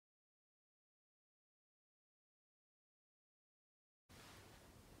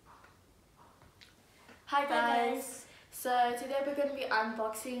Hi guys! So today we're going to be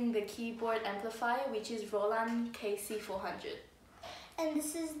unboxing the keyboard amplifier, which is Roland KC400. And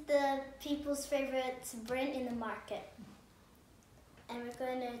this is the people's favorite brand in the market. And we're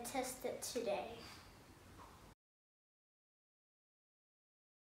going to test it today.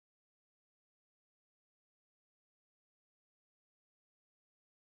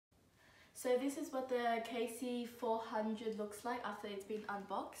 So this is what the KC400 looks like after it's been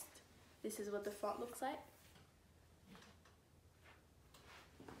unboxed. This is what the front looks like.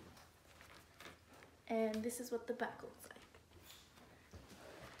 And this is what the back looks like.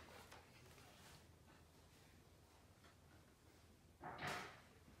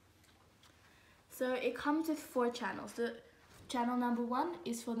 So it comes with 4 channels. The channel number 1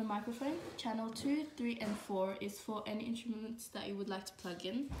 is for the microphone. Channel 2, 3 and 4 is for any instruments that you would like to plug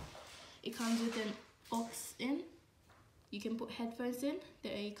in. It comes with an aux in. You can put headphones in.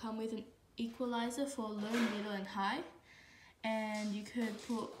 They come with an equalizer for low, middle and high. And you could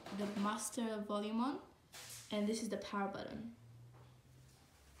put the master volume on. And this is the power button.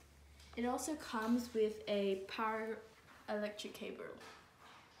 It also comes with a power electric cable.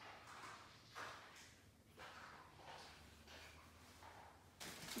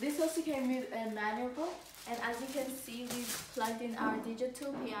 This also came with a manual, and as you can see, we've plugged in our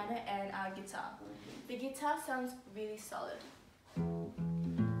digital piano and our guitar. The guitar sounds really solid.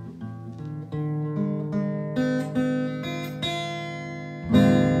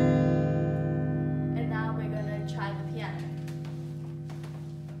 And now we're gonna try the piano.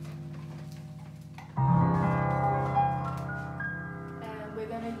 And we're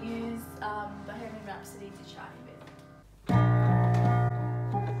gonna use Bohemian Rhapsody to try with.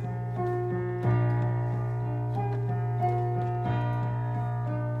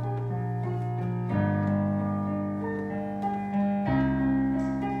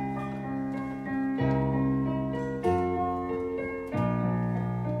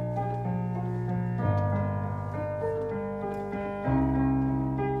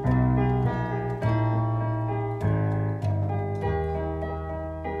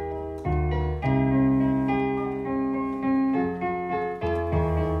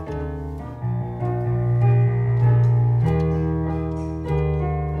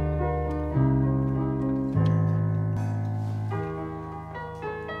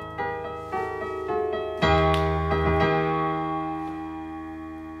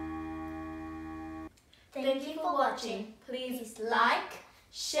 Thank you for watching. Please like,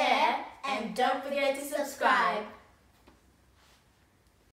 share, and don't forget to subscribe.